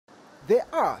There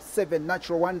are 7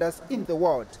 natural wonders in the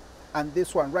world, and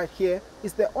this one right here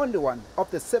is the only one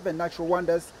of the 7 natural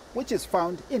wonders which is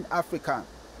found in Africa.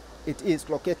 It is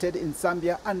located in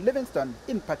Zambia and Livingstone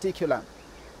in particular.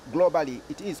 Globally,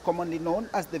 it is commonly known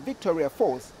as the Victoria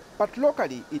Falls, but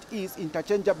locally it is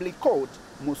interchangeably called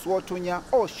Muswotunya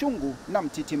or Shungu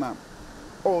Namtitima.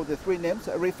 All the 3 names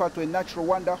refer to a natural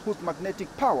wonder whose magnetic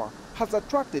power has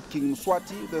attracted King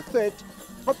MSWATI III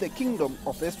of the Kingdom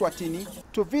of Eswatini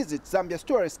to visit Zambia's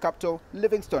tourist capital,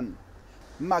 Livingstone.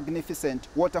 Magnificent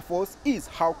waterfalls is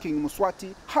how King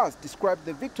MSWATI has described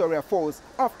the Victoria Falls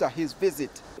after his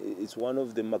visit. It's one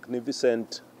of the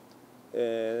magnificent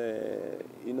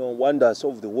wonders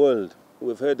of the world.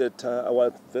 We've had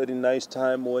our very nice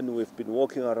time when we've been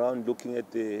walking around looking at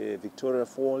the Victoria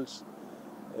Falls.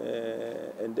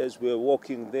 And as we were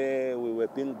walking there, we were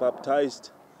being baptized.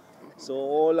 So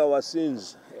all our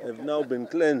sins have now been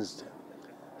cleansed.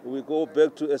 We go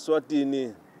back to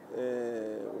Eswatini,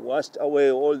 washed away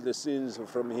all the sins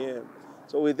from here.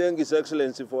 So we thank His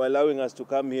Excellency for allowing us to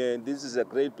come here. And this is a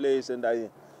great place, and I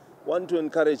want to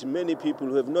encourage many people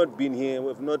who have not been here, who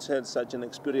have not had such an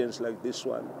experience like this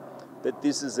one, that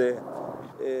this is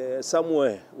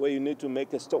somewhere where you need to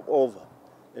make a stopover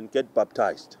and get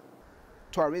baptized.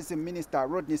 Tourism Minister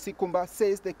Rodney Sikumba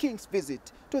says the King's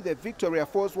visit to the Victoria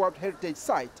Falls World Heritage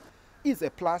Site is a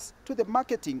plus to the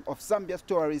marketing of Zambia's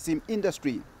tourism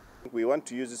industry. We want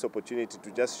to use this opportunity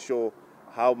to just show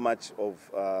how much of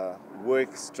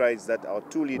work strides that our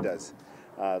 2 leaders,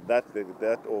 that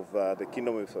of the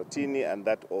Kingdom of Eswatini and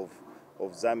that of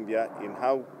Zambia, in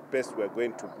how best we're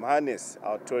going to harness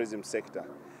our tourism sector.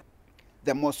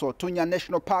 The Muswotunya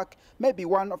National Park may be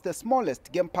one of the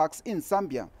smallest game parks in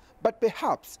Zambia, but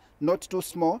perhaps not too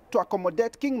small to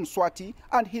accommodate King MSWATI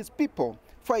and his people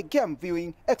for a game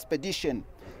viewing expedition.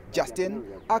 Justine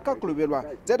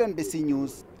Akakulubelwa, ZNBC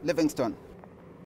News, Livingstone.